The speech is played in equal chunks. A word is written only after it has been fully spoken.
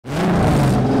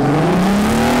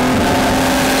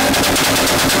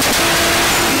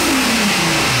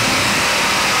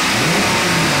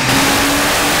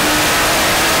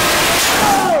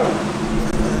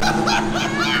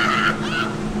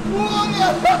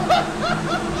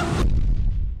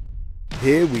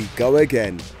Here we go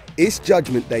again. It's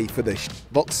judgment day for the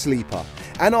box sleeper,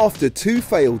 and after 2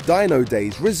 failed dyno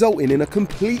days resulting in a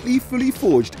completely fully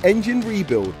forged engine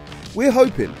rebuild, we're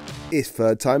hoping it's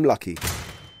third time lucky.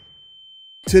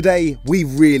 Today, we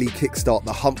really kickstart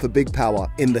the hunt for big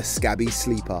power in the Scabby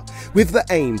Sleeper, with the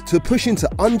aim to push into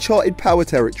uncharted power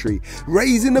territory,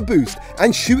 raising the boost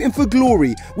and shooting for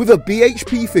glory with a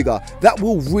BHP figure that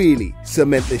will really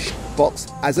cement this box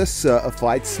as a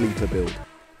certified sleeper build.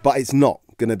 But it's not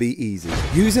gonna be easy.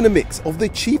 Using a mix of the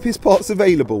cheapest parts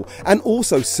available and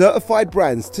also certified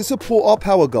brands to support our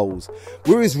power goals,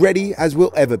 we're as ready as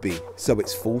we'll ever be, so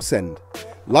it's full send.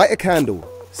 Light a candle,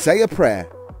 say a prayer,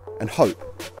 and hope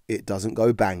it doesn't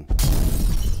go bang.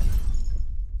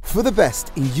 For the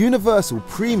best in universal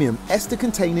premium ester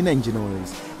containing engine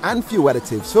oils and fuel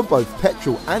additives for both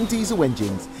petrol and diesel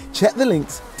engines, check the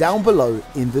links down below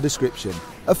in the description.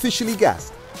 Officially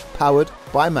gassed, powered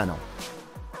by MANNOL.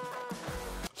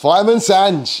 Fireman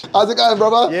Sanj, how's it going,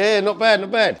 brother? Yeah, not bad,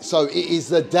 not bad. So it is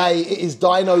the day, it is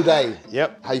dyno day.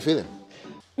 Yep. How you feeling?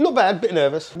 Not bad, a bit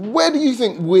nervous. Where do you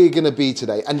think we're gonna be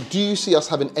today? And do you see us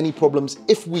having any problems?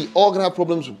 If we are gonna have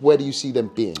problems, where do you see them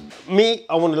being? Me,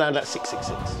 I want to land at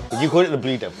 666. You call it the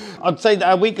Blue Devil. I'd say that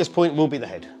our weakest point will be the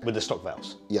head, with the stock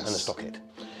valves. Yes. And the stock head.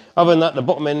 Other than that, the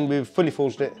bottom end, we've fully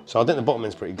forged it. So I think the bottom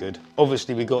end's pretty good.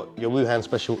 Obviously, we got your Wuhan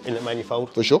special inlet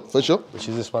manifold. For sure, for sure. Which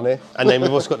is this one here. And then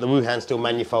we've also got the Wuhan steel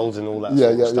manifolds and all that Yeah,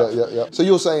 sort of stuff. yeah. So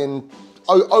you're saying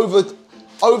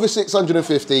over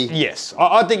 650? Yes,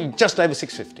 I think just over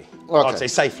 650. Okay. I'd say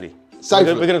safely.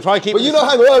 Safely. We're going to try and keep But you know,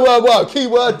 hang on, whoa, key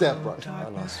word there, bro.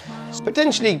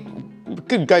 Potentially, we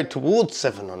could go towards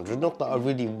 700, not that I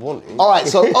really want it. All right,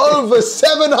 so over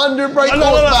 700 brake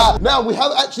horsepower. No. Now, we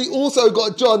have actually also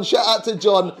got John, shout out to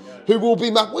John, who will be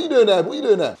What are you doing there? What are you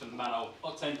doing there? MANNOL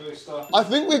octane booster. I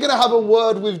think we're going to have a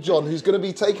word with John, who's going to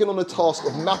be taking on the task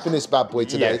of mapping this bad boy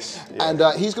today. Yes, yeah. And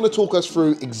he's going to talk us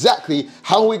through exactly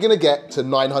how we're going to get to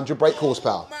 900 brake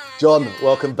horsepower. John,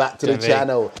 welcome back to the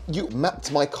channel. You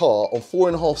mapped my car on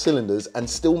 4.5 cylinders and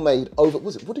still made over,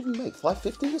 what did you make,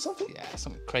 550 or something? Yeah,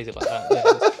 something crazy like that.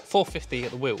 Yeah, 450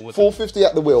 at the wheel. 450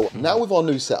 at the wheel. Now with our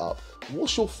new setup,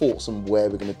 what's your thoughts on where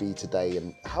we're going to be today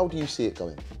and how do you see it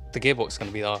going? The gearbox is going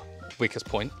to be our weakest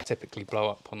point. Typically blow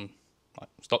up on like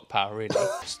stock power, really.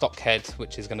 Stock head,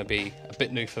 which is going to be a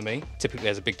bit new for me. Typically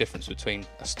there's a big difference between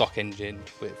a stock engine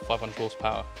with 500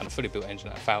 horsepower and a fully built engine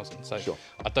at 1,000. So sure.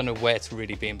 I don't know where to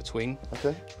really be in between.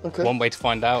 Okay. One way to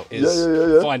find out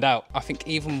is find out. I think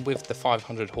even with the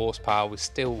 500 horsepower, we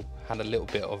still had a little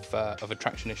bit of a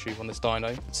traction issue on this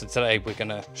dyno. So today we're going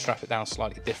to strap it down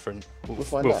slightly different. We'll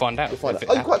find out.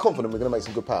 Are you quite confident we're going to make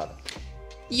some good power?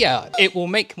 Yeah, it will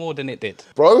make more than it did.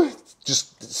 Bro,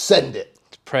 just send it.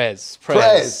 Prayers.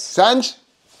 Sanj?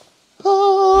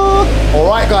 All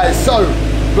right, guys, so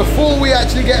before we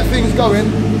actually get things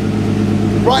going,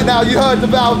 right now you heard the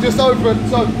valve just open,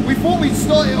 so we thought we'd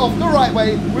start it off the right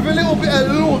way with a little bit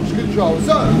of launch control.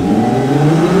 So.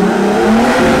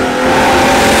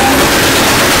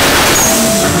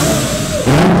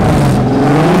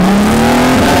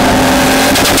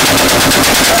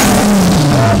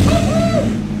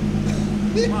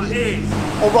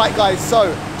 'All right, guys,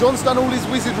 so John's done all his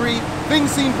wizardry. Things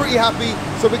seem pretty happy,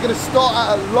 so we're going to start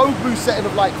at a low boost setting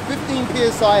of like 15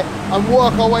 PSI and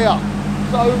work our way up.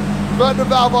 So, burn the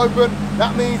valve open,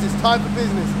 that means it's time for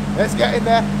business. Let's get in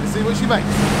there and see what she makes.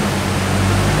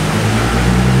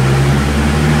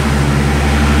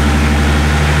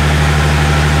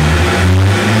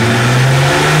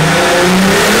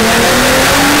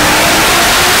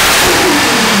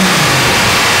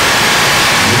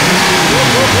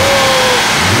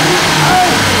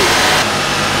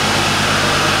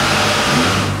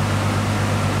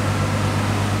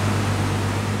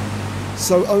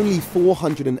 So only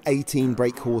 418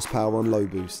 brake horsepower on low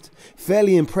boost.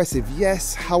 Fairly impressive,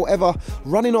 yes. However,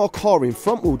 running our car in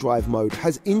front wheel drive mode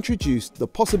has introduced the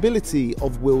possibility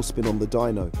of wheel spin on the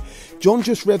dyno. John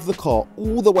just revved the car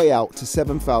all the way out to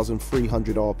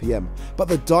 7,300 RPM, but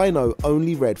the dyno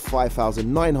only read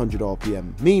 5,900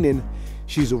 RPM, meaning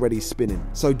she's already spinning.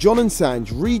 So John and Sanj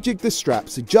rejigged the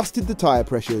straps, adjusted the tyre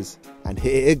pressures, and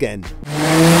hit it again.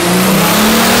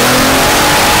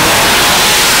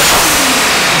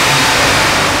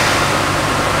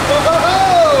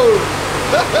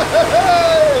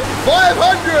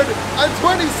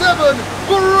 527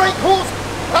 brake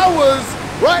horsepowers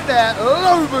right there,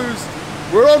 low boost.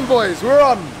 We're on, boys, we're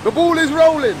on. The ball is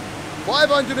rolling.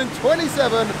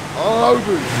 527 low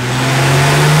boost.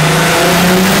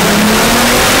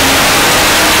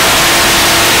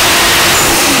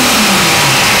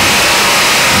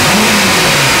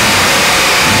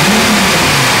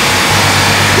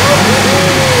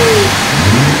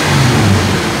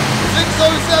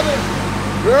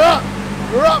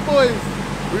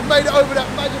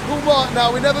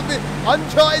 now. We've never been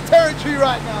uncharted territory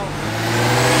right now.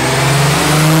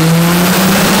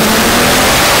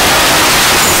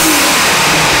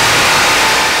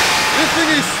 This thing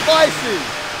is spicy.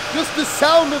 Just the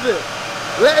sound of it.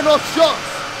 Letting off shots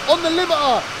on the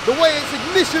limiter. The way its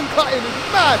ignition cutting is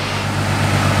mad.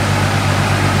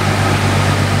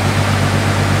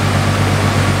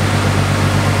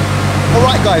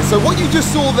 Alright guys, so what you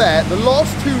just saw there, the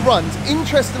last two runs,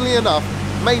 interestingly enough,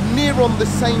 made near on the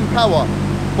same power.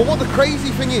 But what the crazy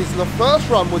thing is, the first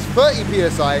run was 30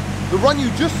 PSI, the run you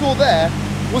just saw there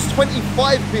was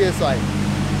 25 PSI.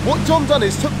 What John done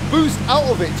is took boost out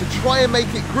of it to try and make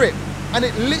it grip, and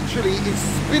it literally is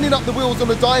spinning up the wheels on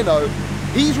the dyno.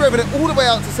 He's revving it all the way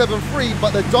out to 7.3,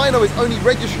 but the dyno is only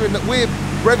registering that we're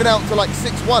revving out to like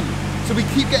 6.1. So we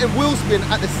keep getting wheel spin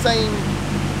at the same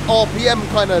RPM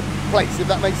kind of place, if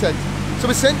that makes sense. So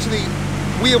essentially,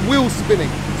 we are wheel spinning.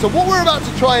 So what we're about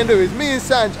to try and do is me and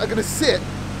Sanj are gonna sit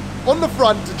on the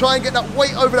front to try and get that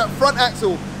weight over that front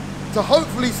axle to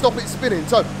hopefully stop it spinning.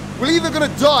 So we're either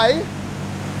gonna die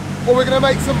or we're gonna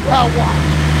make some power.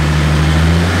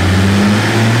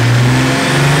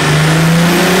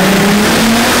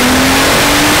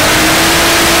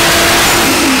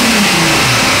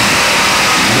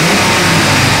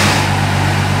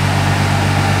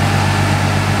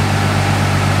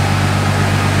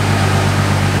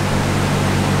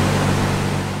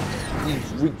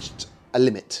 Reached a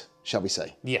limit, shall we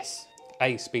say? Yes.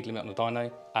 A, speed limit on the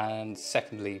dyno, and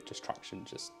secondly, just traction,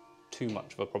 just too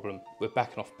much of a problem. We're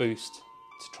backing off boost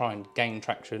to try and gain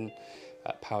traction,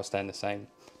 power staying the same.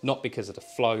 Not because of the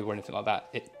flow or anything like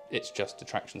that, it's just the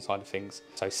traction side of things.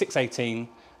 So 618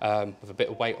 with a bit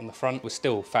of weight on the front. We're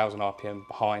still 1,000 RPM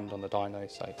behind on the dyno,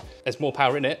 so there's more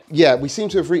power in it. Yeah, we seem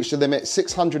to have reached the limit.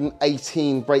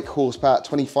 618 brake horsepower,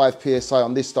 25 PSI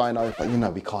on this dyno, but you know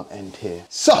we can't end here.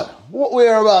 So, what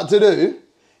we're about to do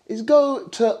is go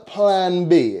to plan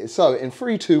B. So, in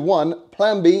 3, 2, 1,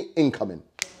 plan B incoming.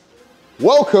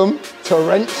 Welcome to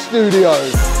Wrench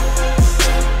Studios.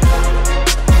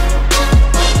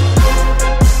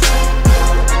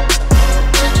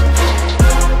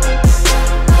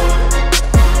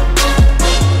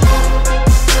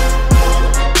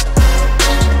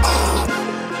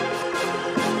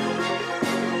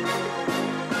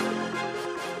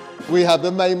 We have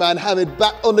the main man Hamid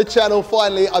back on the channel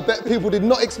finally. I bet people did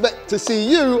not expect to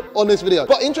see you on this video.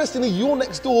 But interestingly, you're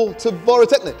next door to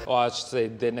VARATECNIK. Oh, I should say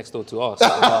they're next door to us.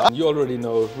 You already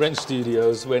know, Wrench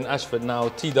Studios, we're in Ashford now,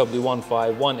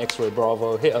 TW15, 1 X-Ray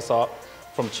Bravo. Hit us up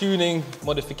from tuning,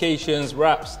 modifications,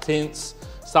 wraps, tints,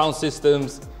 sound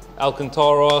systems,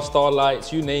 Alcantara,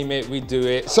 Starlights, you name it, we do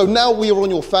it. So now we are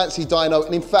on your fancy dyno,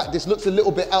 and in fact, this looks a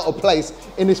little bit out of place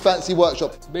in this fancy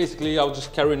workshop. Basically, I was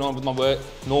just carrying on with my work,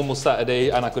 normal Saturday,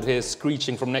 and I could hear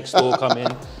screeching from next door come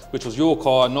in, which was your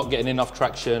car not getting enough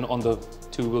traction on the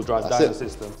two-wheel drive dyno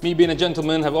system. Me being a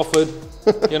gentleman, have offered,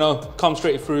 you know, come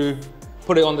straight through,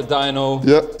 put it on the dyno.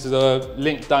 Yep. This is a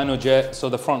linked dyno jet, so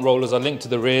the front rollers are linked to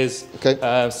the rears,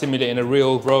 simulating a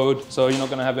real road, so you're not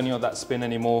going to have any of that spin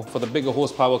anymore. For the bigger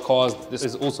horsepower cars, this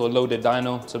is also a loaded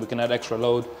dyno, so we can add extra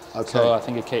load. So I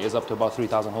think it caters up to about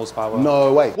 3,000 horsepower.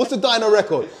 No way. What's the dyno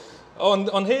record?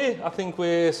 On here, I think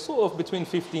we're sort of between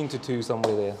 15 to 2,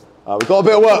 somewhere there. We've got a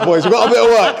bit of work, boys. We've got a bit of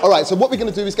work. All right, so what we're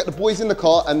going to do is get the boys in the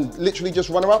car and literally just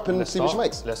run her up and see what she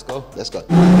makes. Let's go. Let's go.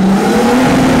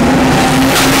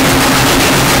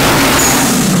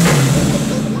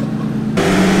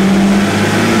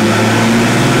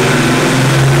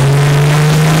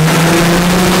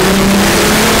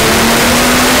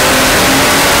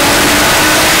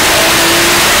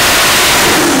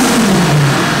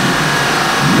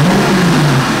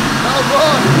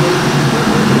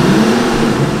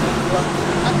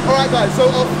 So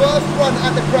our first run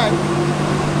at the crank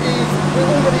is we're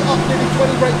already up nearly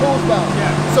 20 brake horsepower.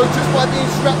 So just by being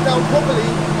strapped down properly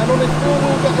and on this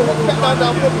four-wheel drive,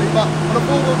 down properly, but on a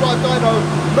four-wheel drive dyno,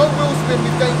 no wheel spin,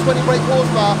 we've gained 20 brake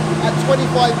horsepower at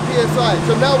 25 PSI.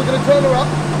 So now we're going to turn her up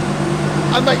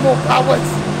and make more powers.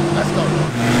 Let's go.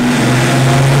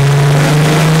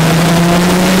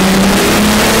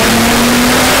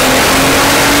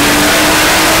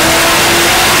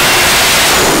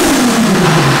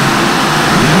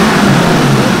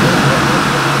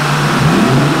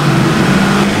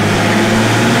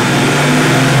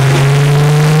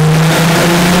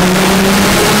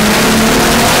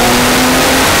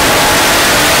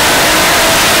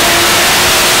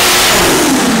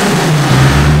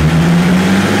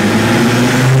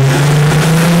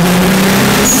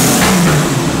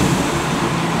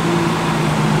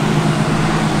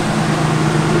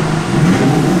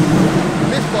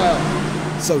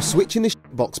 So switching the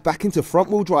box back into front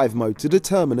wheel drive mode to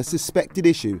determine a suspected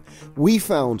issue, we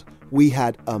found we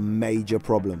had a major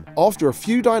problem. After a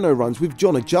few dyno runs with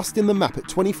John adjusting the map at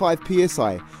 25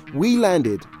 psi, we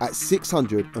landed at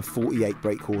 648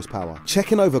 brake horsepower.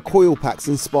 Checking over coil packs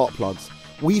and spark plugs,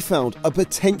 we found a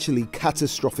potentially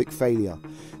catastrophic failure.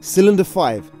 Cylinder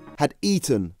 5 had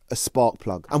eaten a spark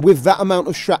plug, and with that amount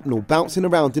of shrapnel bouncing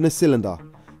around in a cylinder,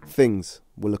 things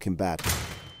were looking bad.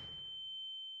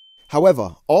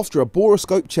 However, after a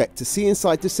boroscope check to see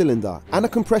inside the cylinder and a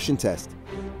compression test,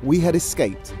 we had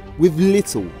escaped with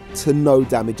little to no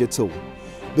damage at all.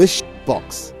 The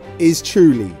box is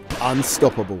truly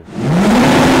unstoppable.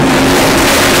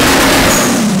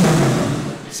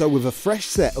 So with a fresh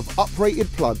set of uprated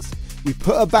plugs, we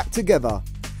put her back together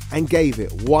and gave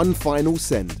it one final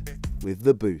send with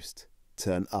the boost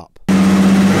turned up.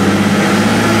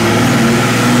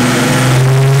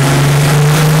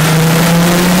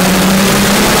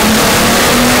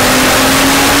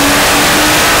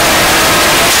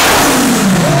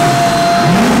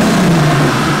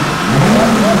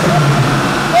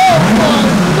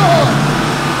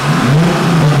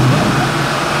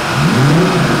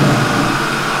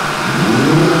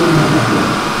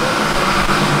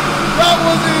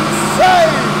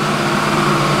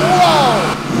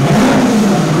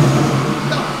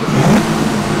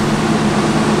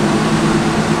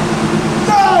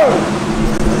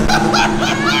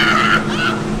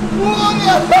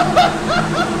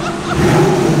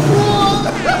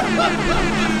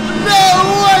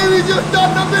 Just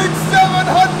done the big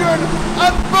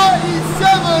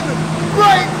 737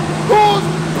 brake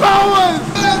horsepowers!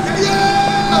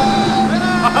 Yeah!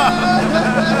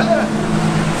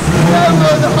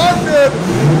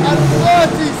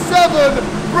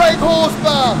 737 brake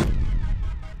horsepower!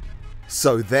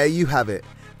 So there you have it.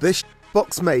 The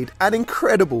box made an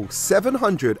incredible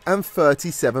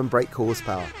 737 brake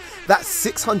horsepower. That's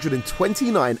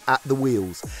 629 at the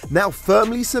wheels, now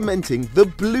firmly cementing the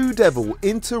Blue Devil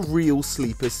into real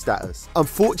sleeper status.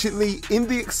 Unfortunately, in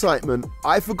the excitement,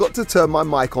 I forgot to turn my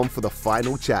mic on for the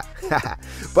final chat.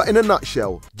 But in a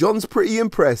nutshell, John's pretty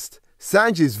impressed,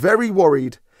 Sanj is very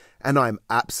worried, and I'm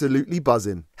absolutely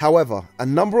buzzing. However, a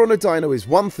number on a dyno is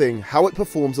one thing, how it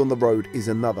performs on the road is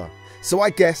another. So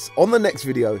I guess on the next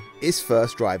video, it's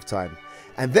first drive time.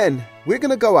 And then we're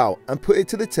going to go out and put it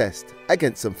to the test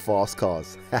against some fast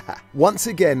cars. Once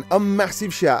again, a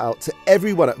massive shout out to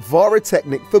everyone at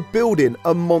VARATECNIK for building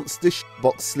a monster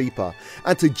box sleeper,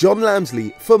 and to John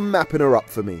Lamsley for mapping her up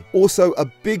for me. Also a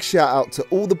big shout out to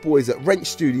all the boys at Wrench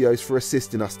Studios for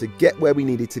assisting us to get where we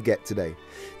needed to get today.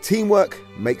 Teamwork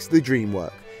makes the dream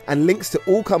work. And links to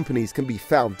all companies can be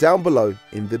found down below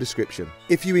in the description.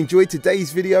 If you enjoyed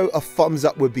today's video, a thumbs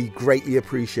up would be greatly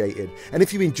appreciated. And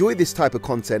if you enjoy this type of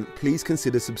content, please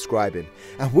consider subscribing.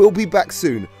 And we'll be back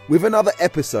soon with another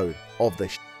episode of the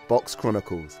Box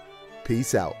Chronicles.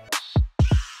 Peace out.